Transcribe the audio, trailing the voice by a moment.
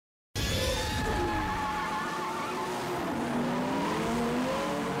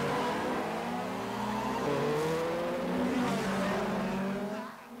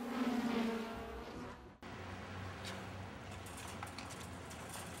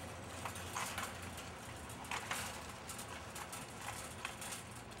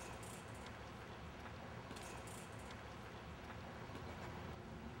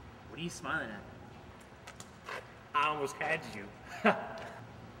are you smiling at? I almost had you.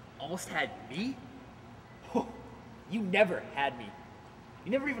 Almost had me? Oh, you never had me.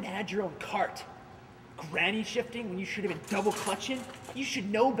 You never even had your own cart. Granny shifting when you should have been double clutching? You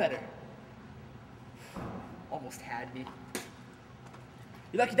should know better. Almost had me.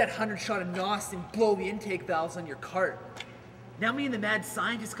 You're lucky that 100 shot of NOS didn't blow the intake valves on your cart. Now me and the mad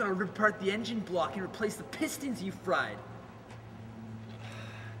scientist gotta rip apart the engine block and replace the pistons you fried.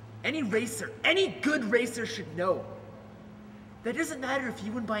 Any racer, any good racer should know that it doesn't matter if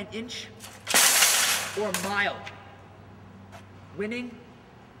you win by an inch or a mile. Winning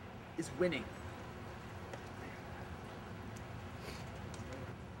is winning.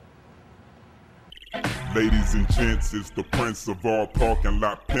 Ladies and gents, it's the prince of all parking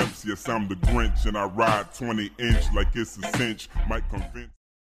lot pimps. Yes, I'm the Grinch and I ride 20 inch like it's a cinch. Might convince